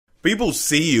People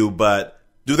see you, but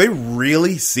do they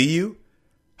really see you?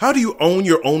 How do you own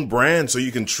your own brand so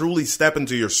you can truly step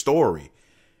into your story?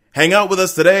 Hang out with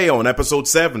us today on episode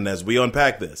 7 as we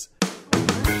unpack this.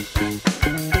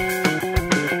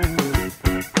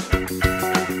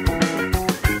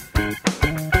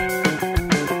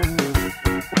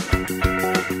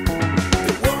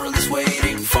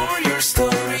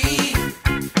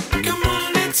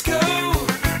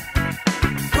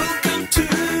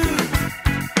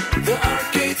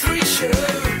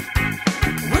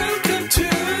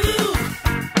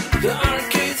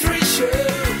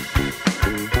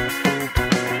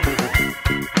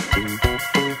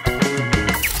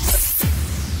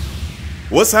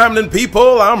 What's happening,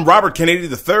 people? I'm Robert Kennedy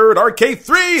III,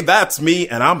 RK3. That's me,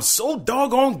 and I'm so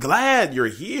doggone glad you're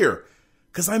here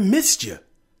because I missed you.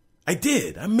 I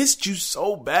did. I missed you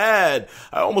so bad.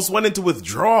 I almost went into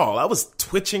withdrawal. I was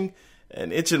twitching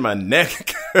and itching my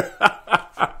neck.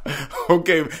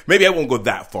 Okay, maybe I won't go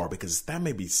that far because that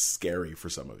may be scary for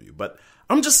some of you, but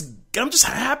I'm just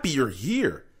happy you're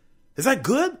here. Is that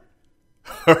good?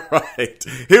 All right,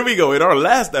 here we go. In our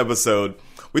last episode,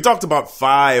 we talked about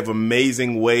 5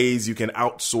 amazing ways you can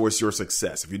outsource your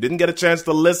success. If you didn't get a chance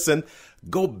to listen,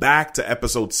 go back to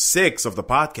episode 6 of the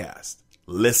podcast.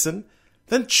 Listen,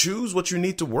 then choose what you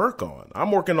need to work on.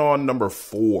 I'm working on number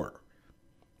 4.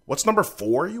 What's number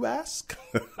 4, you ask?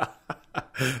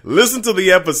 Listen to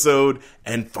the episode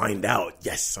and find out.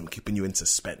 Yes, I'm keeping you in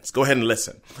suspense. Go ahead and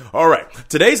listen. All right,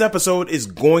 today's episode is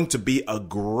going to be a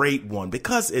great one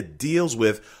because it deals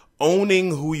with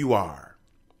owning who you are.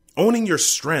 Owning your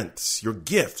strengths, your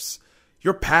gifts,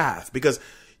 your path, because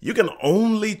you can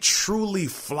only truly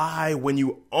fly when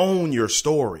you own your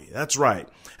story. That's right.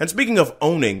 And speaking of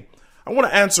owning, I want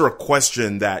to answer a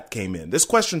question that came in. This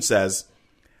question says,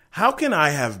 how can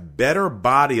I have better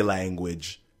body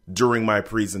language during my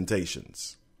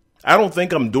presentations? I don't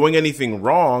think I'm doing anything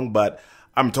wrong, but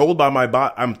I'm told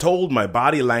my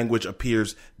body language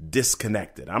appears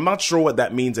disconnected. I'm not sure what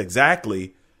that means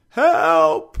exactly.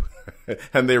 Help!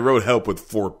 And they wrote help with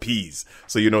 4 P's,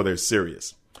 so you know they're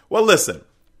serious. Well, listen,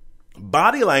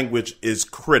 body language is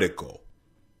critical.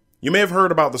 You may have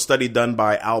heard about the study done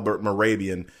by Albert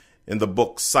Morabian in the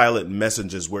book Silent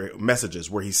Messages, where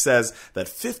he says that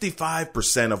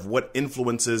 55% of what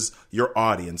influences your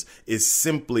audience is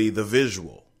simply the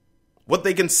visual. What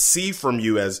they can see from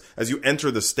you as you enter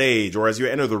the stage or as you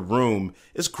enter the room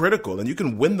is critical, and you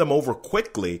can win them over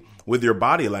quickly with your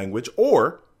body language,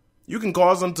 or you can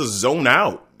cause them to zone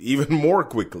out even more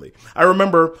quickly. I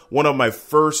remember one of my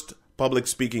first public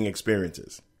speaking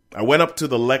experiences. I went up to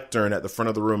the lectern at the front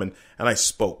of the room and I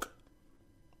spoke.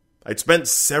 I'd spent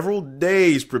several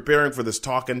days preparing for this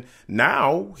talk, and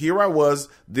now here I was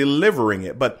delivering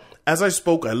it. But as I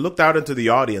spoke, I looked out into the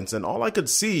audience, and all I could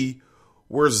see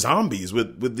were zombies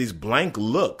with these blank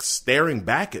looks staring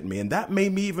back at me, and that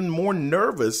made me even more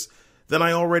nervous than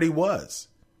I already was.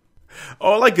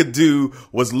 All I could do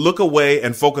was look away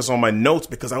and focus on my notes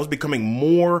because I was becoming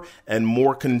more and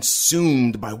more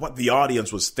consumed by what the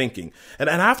audience was thinking. And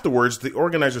afterwards, the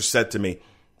organizer said to me,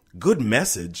 "Good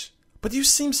message, but you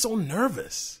seem so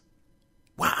nervous."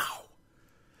 Wow.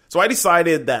 So I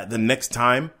decided that the next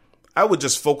time I would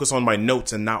just focus on my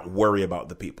notes and not worry about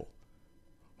the people.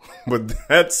 But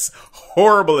that's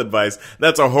horrible advice.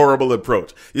 That's a horrible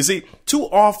approach. You see, too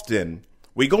often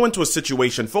we go into a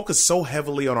situation focused so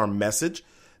heavily on our message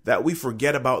that we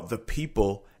forget about the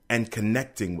people and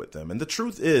connecting with them. And the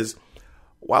truth is,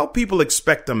 while people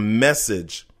expect a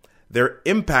message, they're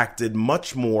impacted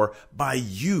much more by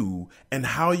you and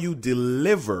how you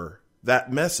deliver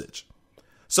that message.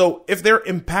 So if they're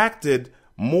impacted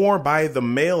more by the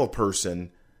male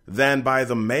person than by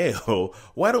the male,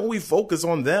 why don't we focus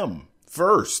on them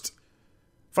first?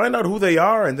 Find out who they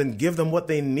are and then give them what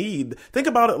they need. Think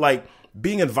about it like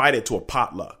being invited to a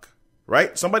potluck,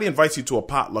 right? Somebody invites you to a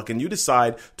potluck and you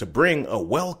decide to bring a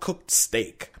well-cooked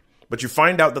steak, but you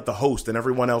find out that the host and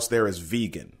everyone else there is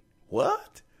vegan.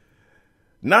 What?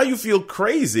 Now you feel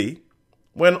crazy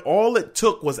when all it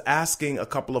took was asking a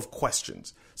couple of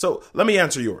questions. So let me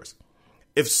answer yours.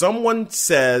 If someone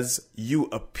says you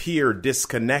appear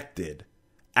disconnected,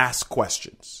 ask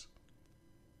questions.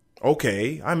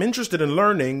 Okay, I'm interested in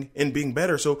learning and being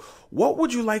better. So what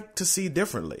would you like to see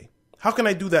differently? How can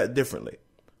I do that differently?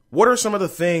 What are some of the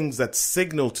things that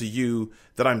signal to you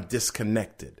that I'm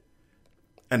disconnected?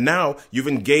 And now you've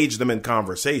engaged them in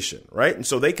conversation, right? And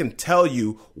so they can tell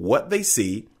you what they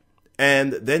see.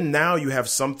 And then now you have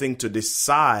something to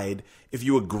decide if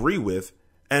you agree with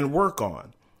and work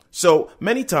on. So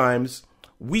many times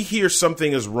we hear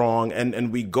something is wrong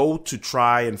and we go to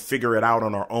try and figure it out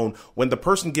on our own when the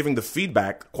person giving the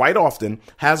feedback quite often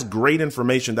has great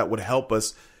information that would help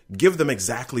us give them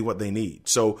exactly what they need.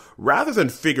 So rather than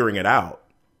figuring it out,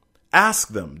 ask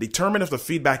them, determine if the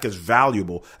feedback is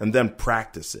valuable, and then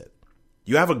practice it.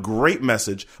 You have a great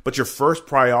message, but your first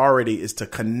priority is to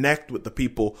connect with the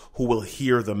people who will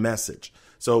hear the message.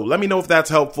 So let me know if that's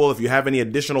helpful. If you have any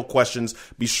additional questions,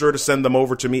 be sure to send them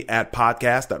over to me at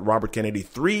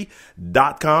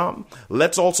podcast@robertkennedy3.com.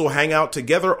 Let's also hang out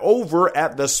together over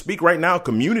at the Speak Right Now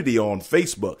community on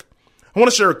Facebook. I want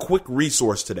to share a quick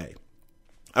resource today.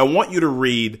 I want you to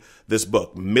read this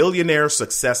book, Millionaire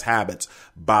Success Habits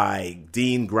by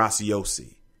Dean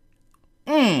Graziosi.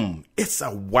 It's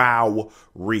a wow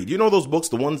read. You know those books,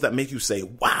 the ones that make you say,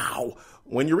 wow,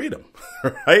 when you read them,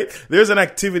 right? There's an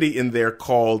activity in there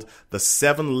called the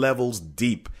 7 Levels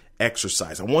Deep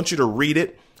exercise. I want you to read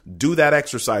it, do that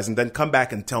exercise, and then come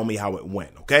back and tell me how it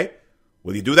went, okay?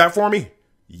 Will you do that for me?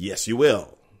 Yes, you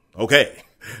will. Okay.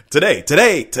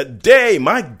 Today,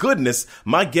 my goodness,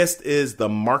 my guest is the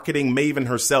marketing maven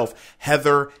herself,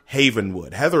 Heather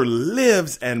Havenwood. Heather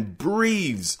lives and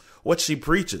breathes what she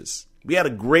preaches. We had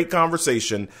a great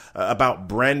conversation about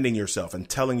branding yourself and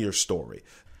telling your story.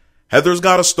 Heather's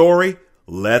got a story.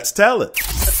 Let's tell it.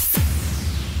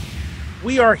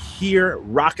 We are here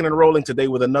rocking and rolling today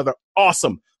with another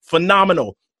awesome,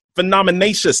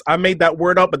 phenomenacious. I made that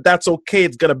word up, but that's okay.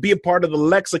 It's going to be a part of the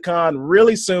lexicon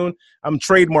really soon. I'm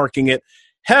trademarking it.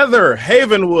 Heather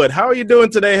Havenwood. How are you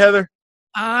doing today, Heather?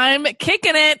 I'm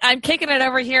kicking it. I'm kicking it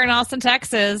over here in Austin,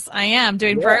 Texas. I am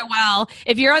doing very well.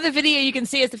 If you're on the video, you can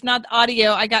see us. If not the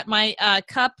audio, I got my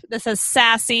cup that says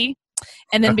sassy.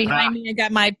 And then behind me, I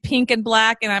got my pink and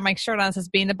black, and I have my shirt on that says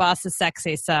being the boss is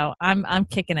sexy. So I'm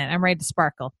kicking it. I'm ready to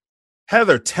sparkle.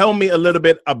 Heather, tell me a little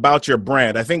bit about your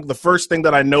brand. I think the first thing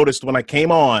that I noticed when I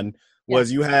came on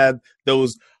was you had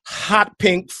those hot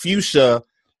pink fuchsia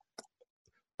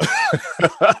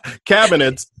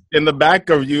cabinets in the back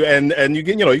of you, and you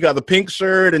got the pink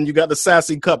shirt and you got the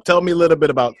sassy cup. Tell me a little bit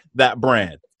about that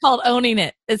brand. It's called owning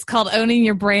it. It's called owning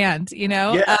your brand,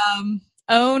 Yeah.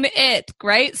 Own it,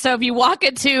 right? So if you walk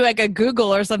into like a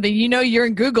Google or something, you're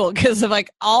in Google because of like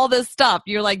all this stuff.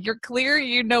 You're like, you're clear,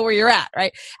 you know where you're at,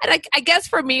 right? And I guess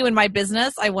for me, in my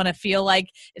business, I want to feel like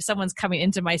if someone's coming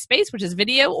into my space, which is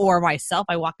video, or myself,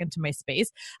 I walk into my space,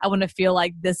 I want to feel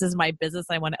like this is my business.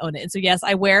 I want to own it. And so yes,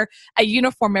 I wear a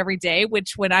uniform every day,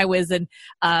 which when I was in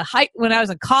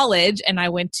college and I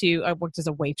worked as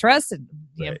a waitress and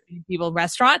people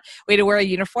restaurant, we had to wear a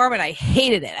uniform and I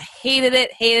hated it. I hated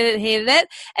it.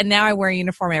 And now I wear a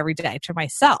uniform every day to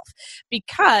myself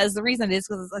because the reason it is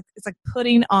because it's like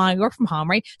putting on, work from home,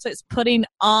 right? So it's putting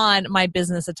on my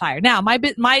business attire. Now I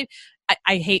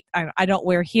don't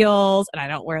wear heels and I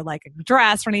don't wear like a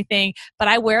dress or anything, but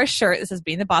I wear a shirt that says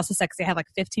being the boss is sexy. I have like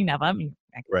 15 of them.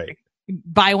 Right.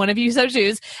 Buy one of you so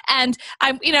choose. And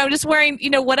I'm, just wearing,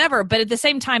 whatever. But at the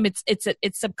same time, it's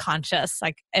subconscious.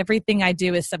 Like everything I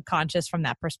do is subconscious from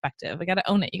that perspective. I got to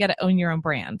own it. You got to own your own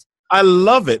brand. I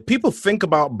love it. People think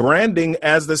about branding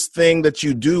as this thing that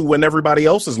you do when everybody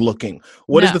else is looking.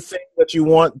 What is the thing that you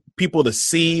want people to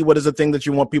see? What is the thing that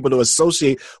you want people to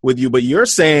associate with you? But you're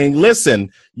saying, listen,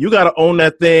 you got to own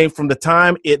that thing from the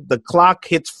time the clock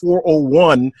hits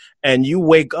 4:01 and you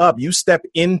wake up, you step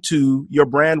into your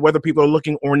brand, whether people are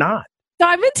looking or not. So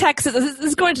I'm in Texas. This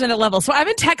is going to another level. So I'm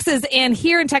in Texas, and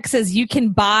here in Texas, you can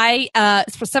buy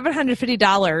for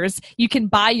 $750. You can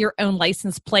buy your own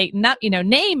license plate,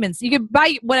 name, and you can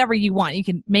buy whatever you want. You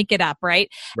can make it up, right?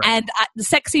 And the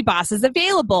Sexy Boss is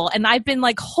available, and I've been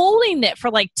like holding it for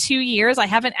like 2 years. I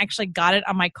haven't actually got it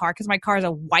on my car because my car is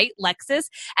a white Lexus,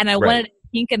 and I wanted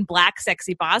pink and black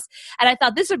Sexy Boss. And I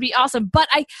thought this would be awesome. But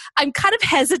I'm kind of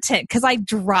hesitant because I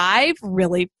drive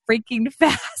really freaking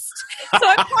fast. So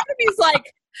I'm part of me's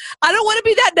like, I don't want to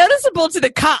be that noticeable to the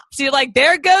cops. You're like,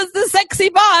 there goes the Sexy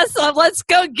Boss. So let's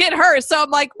go get her. So I'm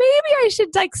like, maybe I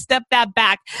should like step that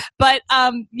back. But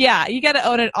you got to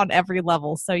own it on every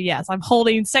level. So yes, I'm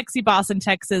holding Sexy Boss in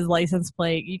Texas license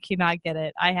plate. You cannot get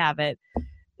it. I have it.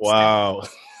 Wow.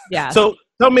 Yeah. So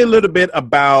tell me a little bit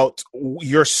about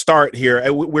your start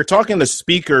here. We're talking to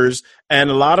speakers, and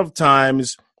a lot of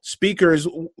times speakers,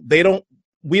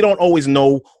 we don't always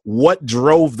know what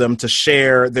drove them to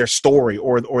share their story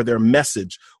or their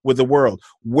message with the world.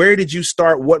 Where did you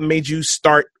start? What made you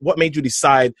start? What made you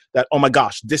decide that, oh my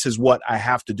gosh, this is what I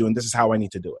have to do and this is how I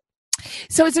need to do it?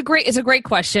 So it's a great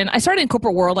question. I started in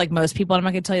corporate world like most people, and I'm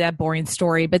not going to tell you that boring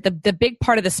story, but the big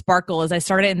part of the sparkle is I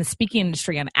started in the speaking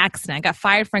industry on accident. I got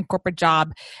fired from a corporate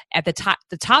job at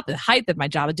the height of my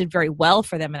job. I did very well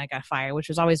for them and I got fired, which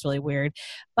was always really weird.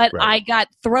 But Right. I got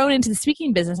thrown into the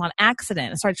speaking business on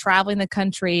accident. I started traveling the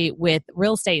country with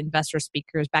real estate investor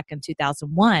speakers back in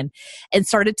 2001 and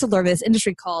started to learn this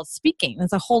industry called speaking.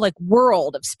 There's a whole like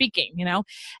world of speaking,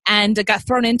 and I got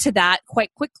thrown into that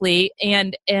quite quickly.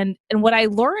 And what I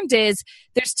learned is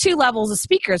there's two levels of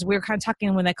speakers. We were kind of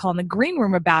talking when they call in the green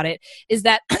room about it, is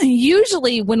that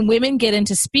usually when women get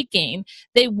into speaking,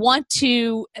 they want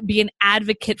to be an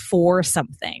advocate for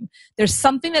something. There's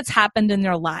something that's happened in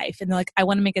their life and they're like, I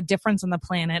want to make a difference on the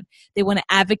planet. They want to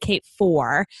advocate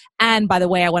for, and by the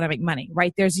way, I want to make money,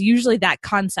 right? There's usually that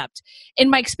concept. In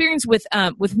my experience with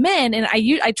men, and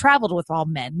I traveled with all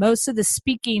men, most of the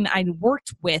speaking I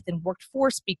worked with and worked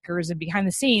for speakers and behind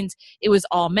the scenes, it was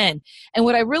all men. And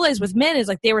what I realized with men is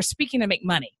like they were speaking to make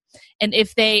money. And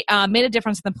if they made a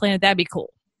difference on the planet, that'd be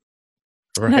cool.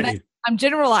 Right. I'm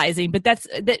generalizing, but that's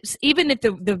even if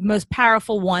the most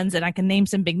powerful ones, and I can name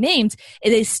some big names,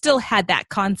 they still had that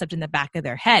concept in the back of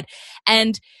their head.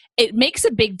 And it makes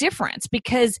a big difference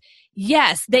because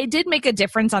yes, they did make a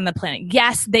difference on the planet.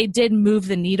 Yes, they did move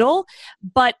the needle.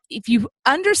 But if you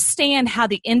understand how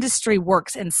the industry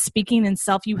works and speaking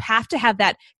itself, you have to have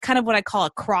that kind of what I call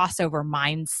a crossover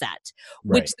mindset,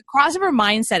 Right. which the crossover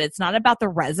mindset, it's not about the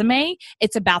resume,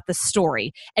 it's about the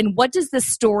story. And what does the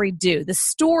story do? The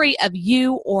story of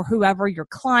you or whoever, your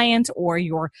client or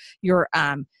your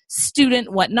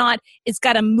student, whatnot, it's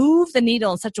got to move the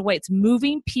needle in such a way it's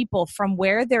moving people from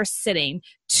where they're sitting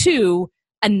to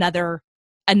another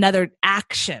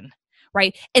action,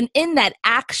 right? And in that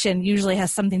action usually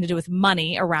has something to do with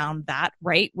money around that,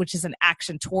 right? Which is an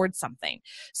action towards something.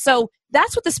 So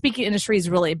that's what the speaking industry is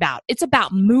really about. It's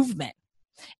about movement.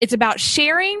 It's about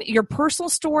sharing your personal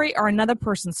story or another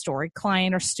person's story,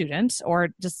 client or student, or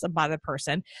just another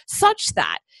person, such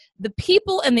that the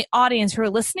people in the audience who are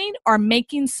listening are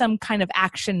making some kind of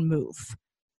action move,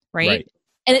 right?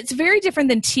 And it's very different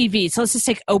than TV. So let's just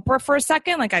take Oprah for a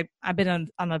second. Like I've been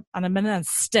on a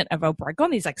stint of Oprah. I go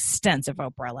on these like stints of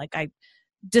Oprah. Like I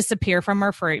disappear from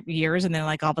her for years and then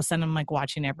like all of a sudden I'm like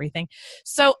watching everything.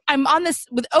 So I'm on this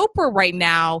with Oprah right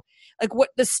now. Like what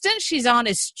the stint she's on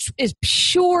is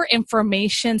pure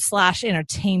information /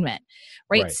 entertainment,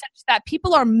 right? Such that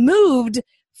people are moved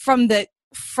from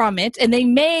it and they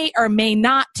may or may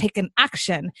not take an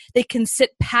action. They can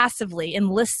sit passively and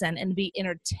listen and be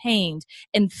entertained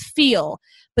and feel,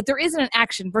 but there isn't an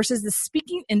action versus the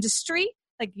speaking industry,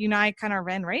 like you and I kind of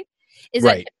ran, right? Is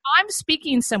that if I'm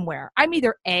speaking somewhere, I'm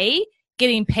either A,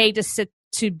 getting paid to sit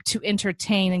to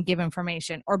entertain and give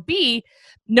information, or B,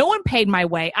 no one paid my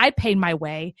way, I paid my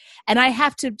way, and I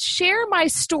have to share my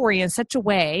story in such a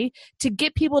way to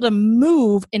get people to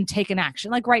move and take an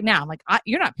action. Like right now, I'm like,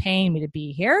 you're not paying me to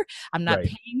be here. I'm not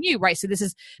paying you, right? So this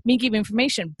is me giving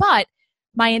information, but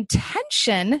my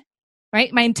intention,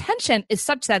 right? My intention is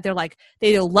such that they're like,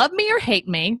 they either love me or hate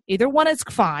me. Either one is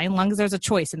fine, as long as there's a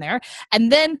choice in there. And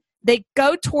then they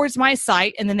go towards my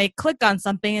site and then they click on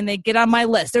something and they get on my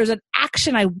list. There's an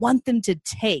action I want them to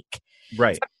take.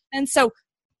 Right. And so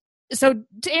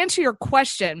to answer your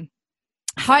question,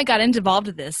 how I got involved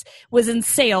with this was in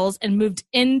sales and moved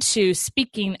into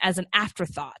speaking as an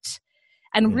afterthought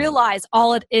and realized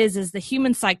all it is the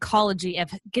human psychology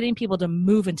of getting people to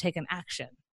move and take an action.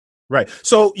 Right.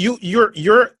 So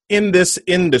you're in this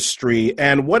industry,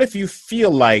 and what if you feel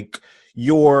like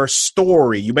your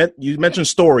story, you mentioned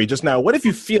story just now, what if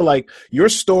you feel like your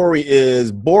story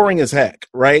is boring as heck,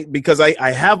 right? Because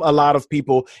I have a lot of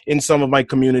people in some of my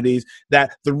communities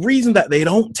that the reason that they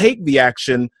don't take the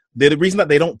action, the reason that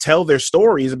they don't tell their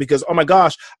stories is because, oh my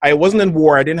gosh, I wasn't in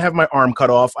war. I didn't have my arm cut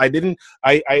off. I didn't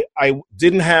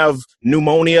have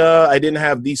pneumonia. I didn't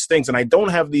have these things. And I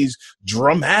don't have these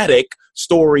dramatic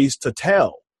stories to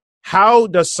tell. How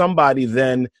does somebody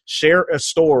then share a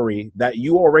story that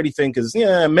you already think is,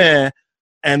 meh,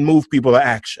 and move people to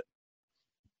action?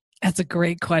 That's a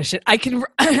great question.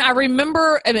 I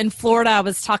remember in Florida, I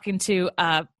was talking to,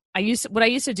 what I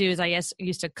used to do is I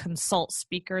used to consult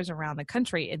speakers around the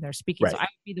country in their speaking. Right. So I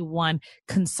would be the one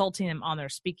consulting them on their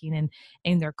speaking and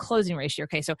in their closing ratio.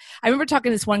 Okay. So I remember talking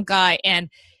to this one guy and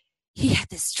he had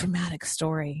this dramatic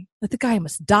story that the guy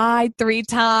must died 3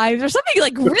 times or something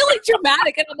like really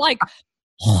dramatic. And I'm like,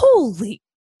 holy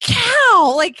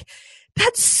cow. Like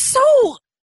that's so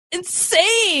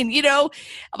insane. I'm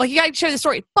like, you gotta share the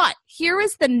story. But here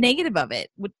is the negative of it,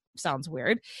 which sounds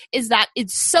weird, is that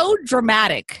it's so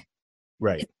dramatic.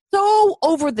 Right. It's so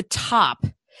over the top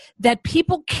that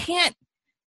people can't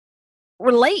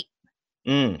relate.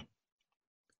 Mm.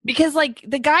 Because like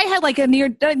the guy had like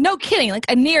no kidding, like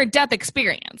a near death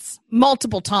experience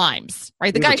multiple times,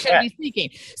 right? The guy shouldn't be speaking.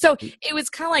 So it was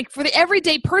kind of like for the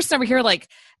everyday person over here, like,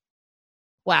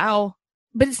 wow,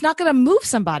 but it's not going to move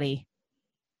somebody,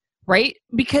 right?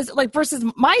 Because like versus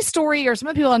my story or some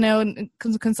of the people I know in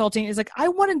consulting is like, I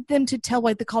wanted them to tell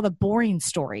what they call the boring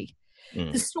story.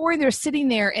 The story they're sitting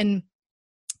there and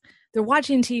they're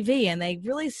watching TV and they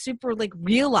really super like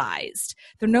realized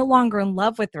they're no longer in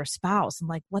love with their spouse. And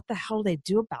like, what the hell do they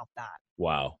do about that?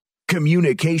 Wow.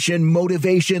 Communication,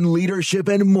 motivation, leadership,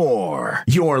 and more.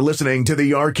 You're listening to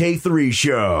the RK3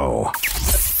 Show.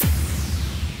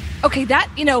 Okay, that,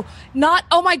 not,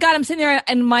 oh my God, I'm sitting there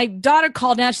and my daughter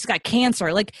called now, she's got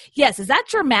cancer. Like, yes, is that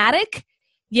dramatic?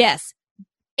 Yes.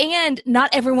 And not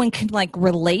everyone can like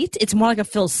relate. It's more like a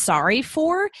feel sorry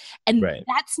for. And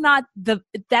that's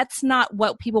not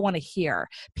what people want to hear.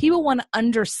 People want to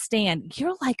understand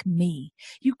you're like me.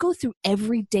 You go through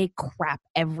everyday crap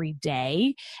every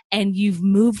day and you've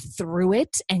moved through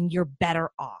it and you're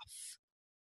better off.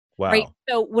 Wow. Right.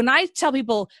 So when I tell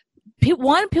people, people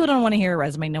don't want to hear a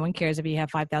resume. No one cares if you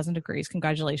have 5,000 degrees.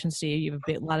 Congratulations to you. You have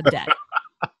a lot of debt.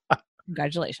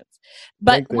 Congratulations.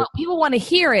 But what people want to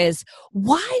hear is,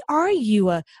 why are you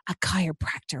a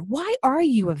chiropractor? Why are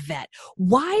you a vet?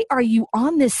 Why are you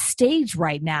on this stage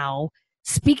right now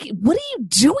speaking? What are you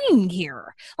doing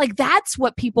here? Like, that's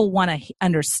what people want to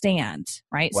understand,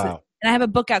 right? Wow. So, and I have a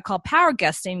book out called Power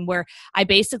Guesting where I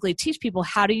basically teach people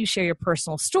how do you share your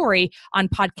personal story on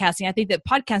podcasting. I think that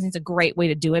podcasting is a great way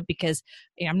to do it because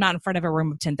I'm not in front of a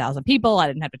room of 10,000 people. I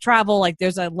didn't have to travel. Like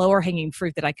there's a lower hanging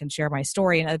fruit that I can share my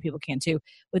story and other people can too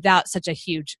without such a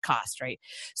huge cost, right?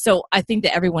 So I think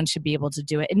that everyone should be able to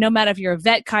do it. And no matter if you're a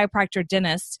vet, chiropractor,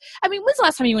 dentist. I mean, when's the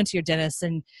last time you went to your dentist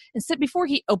and instead before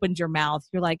he opened your mouth,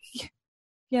 you're like,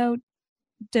 yo,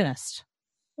 dentist,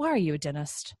 why are you a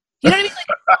dentist? You know what I mean?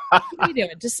 Like, what are you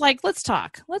doing? Just like, let's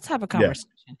talk. Let's have a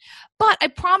conversation. Yeah. But I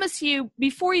promise you,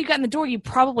 before you got in the door, you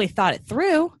probably thought it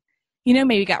through.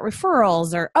 Maybe got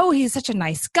referrals or, oh, he's such a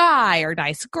nice guy or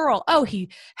nice girl. Oh, he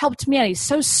helped me out. He's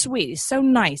so sweet. He's so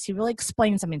nice. He really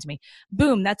explained something to me.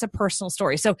 Boom. That's a personal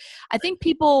story. So I think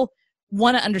people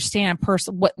want to understand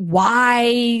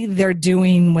why they're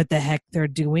doing what the heck they're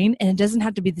doing. And it doesn't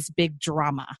have to be this big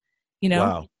drama,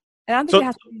 Wow. I don't think it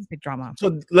has to be this big drama.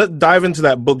 So let's dive into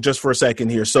that book just for a second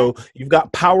here. So you've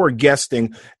got power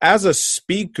guesting. As a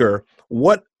speaker,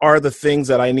 what are the things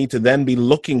that I need to then be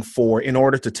looking for in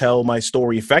order to tell my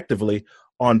story effectively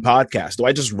on podcast? Do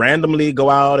I just randomly go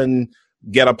out and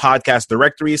get a podcast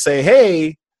directory, say,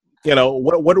 hey,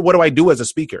 what do I do as a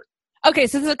speaker? Okay,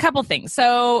 so there's a couple things.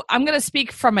 So I'm going to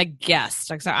speak from a guest.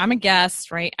 Like, so I'm a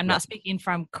guest, right? I'm not speaking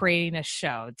from creating a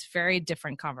show. It's a very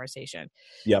different conversation.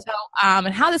 Yep. So,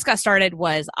 and how this got started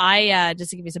was just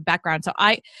to give you some background. So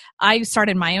I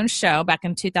started my own show back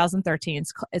in 2013.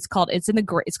 It's called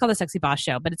The Sexy Boss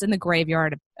Show, but it's in the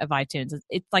graveyard of iTunes.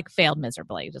 It's like failed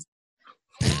miserably. Just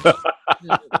it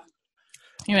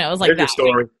was like Here's that. Your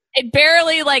story. It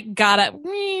barely like got up,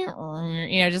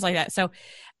 just like that. So.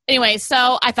 Anyway,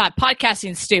 so I thought podcasting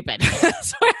is stupid.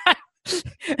 So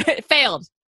it failed.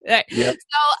 Yep.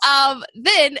 So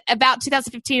then about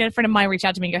 2015, a friend of mine reached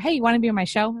out to me and go, hey, you want to be on my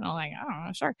show? And I'm like,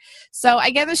 oh, sure. So I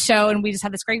get the show and we just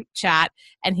had this great chat.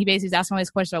 And he basically was asking all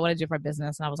these questions about what I do for my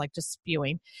business. And I was like, just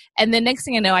spewing. And the next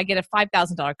thing I know, I get a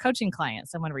 $5,000 coaching client.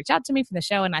 Someone reached out to me from the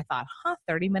show and I thought,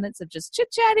 30 minutes of just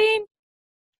chit-chatting,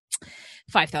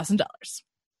 $5,000.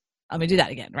 Let me do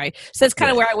that again, right? So that's kind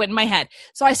of where I went in my head.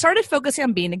 So I started focusing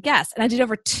on being a guest, and I did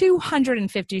over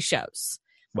 250 shows.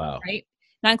 Wow. Right?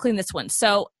 Not including this one.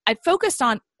 So I focused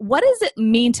on what does it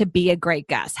mean to be a great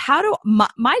guest? How do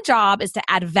my job is to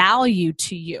add value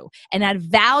to you and add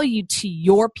value to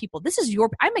your people.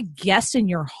 I'm a guest in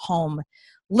your home,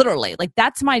 literally. Like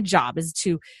that's my job is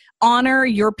to honor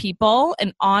your people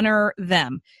and honor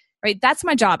them. Right. That's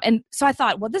my job. And so I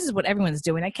thought, well, this is what everyone's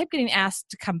doing. I kept getting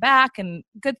asked to come back and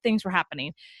good things were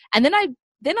happening. And then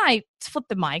I flipped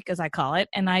the mic, as I call it,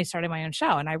 and I started my own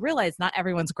show. And I realized not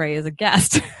everyone's great as a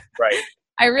guest. Right.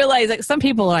 I realized like some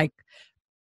people are like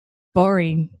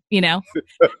boring, Bueller.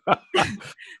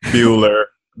 Bueller,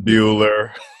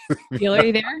 are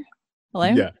you there? Hello?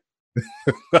 Yeah.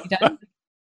 You done?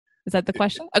 Is that the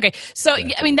question? Okay. So,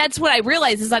 I mean, that's what I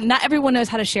realized is that not everyone knows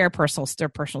how to share their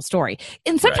personal story.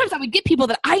 And sometimes I would get people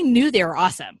that I knew they were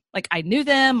awesome. Like I knew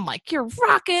them, like, you're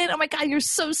rocking. Oh my God, you're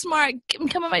so smart.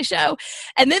 Come on my show.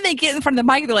 And then they get in front of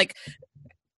the mic and they're like,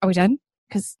 are we done?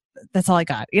 Because that's all I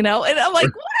got, And I'm like,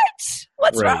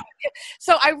 What's wrong with you?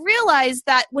 So I realized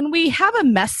that when we have a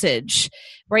message,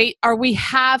 right, or we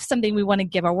have something we want to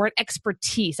give, our word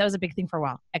expertise, that was a big thing for a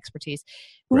while, expertise.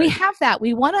 When we have that,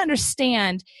 we want to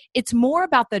understand it's more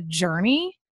about the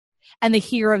journey and the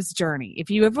hero's journey. If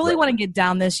you really want to get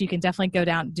down this, you can definitely go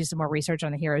down and do some more research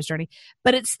on the hero's journey.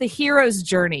 But it's the hero's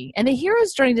journey. And the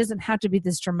hero's journey doesn't have to be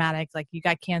this dramatic, like you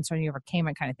got cancer and you overcame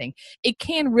it kind of thing. It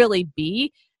can really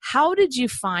be, how did you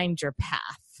find your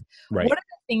path? Right. What are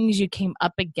the things you came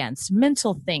up against?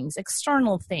 Mental things,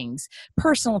 external things,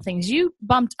 personal things you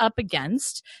bumped up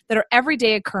against that are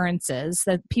everyday occurrences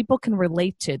that people can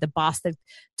relate to. The boss that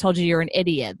told you you're an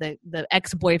idiot, the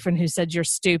ex-boyfriend who said you're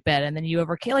stupid and then you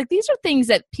overcame. Like, these are things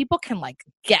that people can like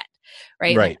get,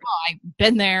 right? Like, oh, I've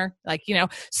been there, like, you know.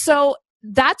 So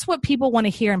that's what people want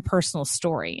to hear in personal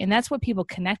story. And that's what people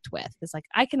connect with. It's like,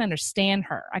 I can understand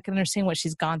her. I can understand what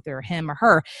she's gone through, or him or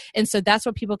her. And so that's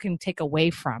what people can take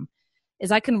away from,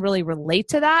 is I can really relate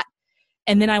to that.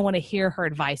 And then I want to hear her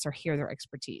advice or hear their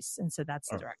expertise. And so that's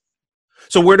the direct.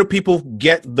 So where do people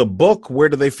get the book? Where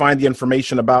do they find the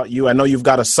information about you? I know you've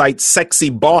got a site,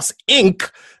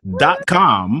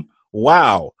 sexybossinc.com.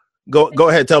 Wow. Go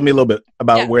ahead. Tell me a little bit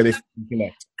about where they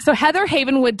connect. So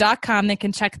heatherhavenwood.com, they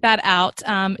can check that out.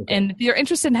 And if you're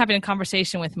interested in having a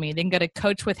conversation with me, they can go to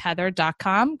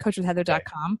coachwithheather.com.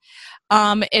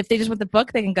 If they just want the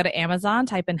book, they can go to Amazon,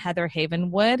 type in Heather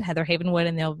Havenwood,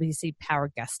 and they'll see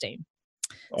Power Guesting.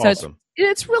 Awesome. So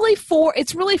it's really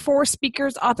for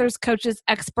speakers, authors, coaches,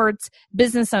 experts,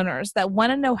 business owners that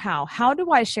want to know how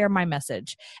do I share my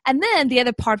message? And then the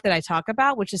other part that I talk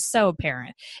about, which is so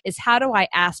apparent, is how do I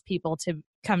ask people to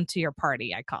come to your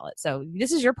party, I call it. So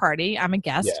this is your party. I'm a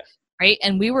guest, right?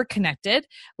 And we were connected.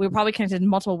 We were probably connected in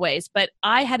multiple ways, but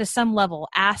I had to some level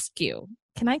ask you,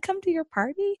 can I come to your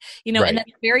party? You know, and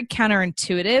that's very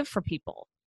counterintuitive for people.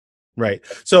 Right.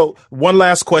 So one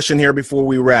last question here before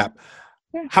we wrap.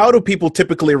 How do people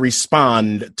typically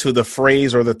respond to the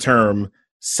phrase or the term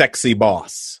sexy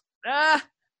boss? I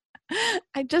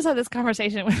just had this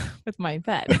conversation with my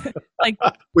pet. Like,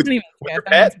 with your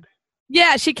pet?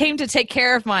 Yeah, she came to take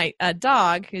care of my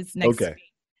dog who's next to me,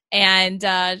 and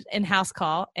in house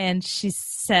call, and she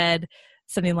said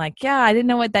something like, "Yeah, I didn't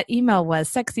know what that email was,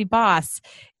 Sexy Boss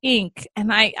Inc."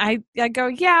 And I go,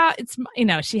 "Yeah, it's," you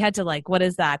know, she had to like, "What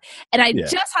is that?" And I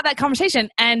just had that conversation,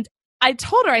 and I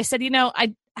told her, I said, you know,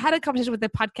 I had a conversation with the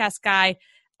podcast guy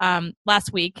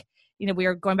last week. You know, we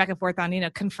were going back and forth on, you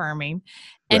know, confirming.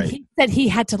 And he said he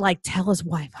had to like tell his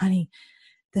wife, honey,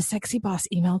 the Sexy Boss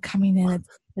email coming in.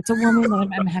 It's a woman that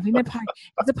I'm having it's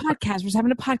a podcast. We're just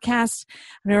having a podcast.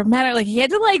 I've never met her. Like, he had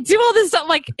to like do all this stuff.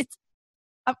 Like, it's,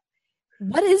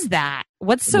 what is that?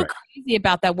 What's so crazy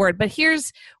about that word? But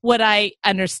here's what I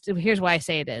understood. Here's why I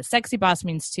say it is. Sexy boss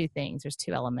means two things. There's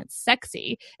two elements.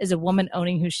 Sexy is a woman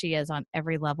owning who she is on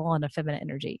every level and a feminine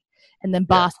energy. And then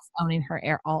boss is owning her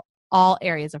all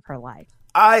areas of her life.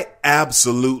 I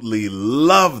absolutely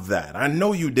love that. I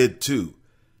know you did too.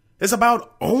 It's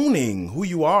about owning who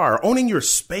you are, owning your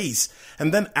space,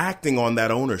 and then acting on that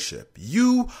ownership.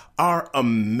 You are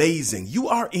amazing. You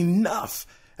are enough.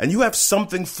 And you have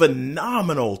something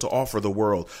phenomenal to offer the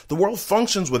world. The world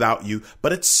functions without you,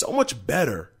 but it's so much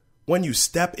better when you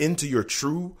step into your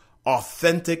true,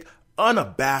 authentic,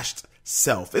 unabashed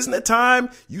self. Isn't it time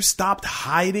you stopped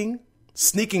hiding,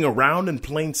 sneaking around in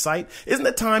plain sight? Isn't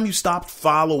it time you stopped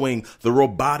following the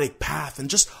robotic path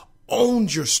and just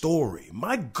owned your story?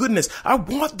 My goodness, I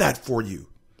want that for you.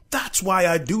 That's why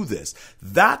I do this.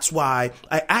 That's why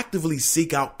I actively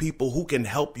seek out people who can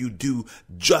help you do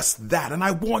just that. And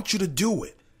I want you to do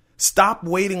it. Stop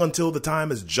waiting until the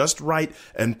time is just right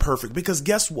and perfect, because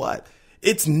guess what?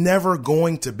 It's never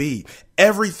going to be.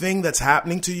 Everything that's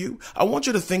happening to you, I want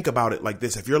you to think about it like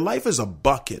this. If your life is a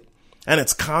bucket and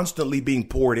it's constantly being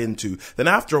poured into, then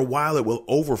after a while it will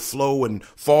overflow and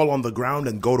fall on the ground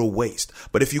and go to waste.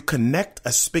 But if you connect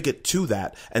a spigot to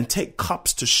that and take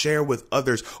cups to share with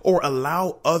others or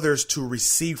allow others to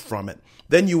receive from it,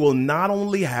 then you will not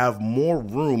only have more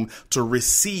room to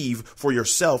receive for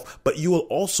yourself, but you will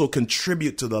also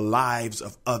contribute to the lives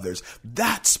of others.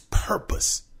 That's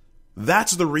purpose.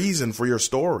 That's the reason for your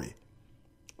story.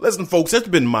 Listen, folks, it's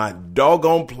been my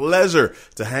doggone pleasure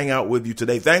to hang out with you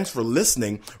today. Thanks for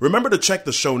listening. Remember to check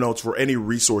the show notes for any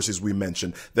resources we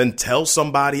mentioned. Then tell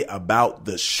somebody about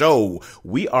the show.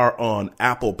 We are on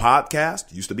Apple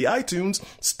Podcast, used to be iTunes,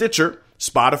 Stitcher,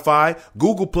 Spotify,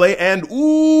 Google Play, and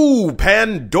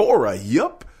Pandora.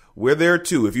 Yup, we're there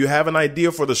too. If you have an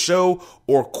idea for the show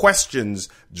or questions,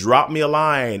 drop me a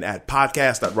line at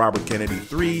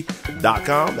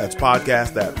podcast@robertkennedy3.com. That's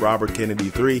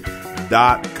podcast@robertkennedy3.com.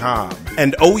 RK3show.com.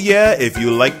 And oh yeah, if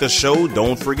you like the show,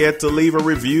 don't forget to leave a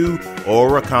review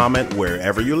or a comment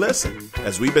wherever you listen.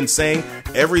 As we've been saying,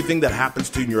 everything that happens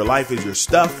to you in your life is your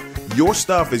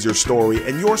stuff is your story,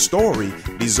 and your story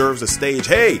deserves a stage.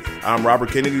 Hey, I'm Robert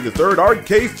Kennedy III,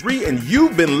 RK3, and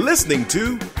you've been listening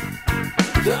to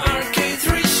The RK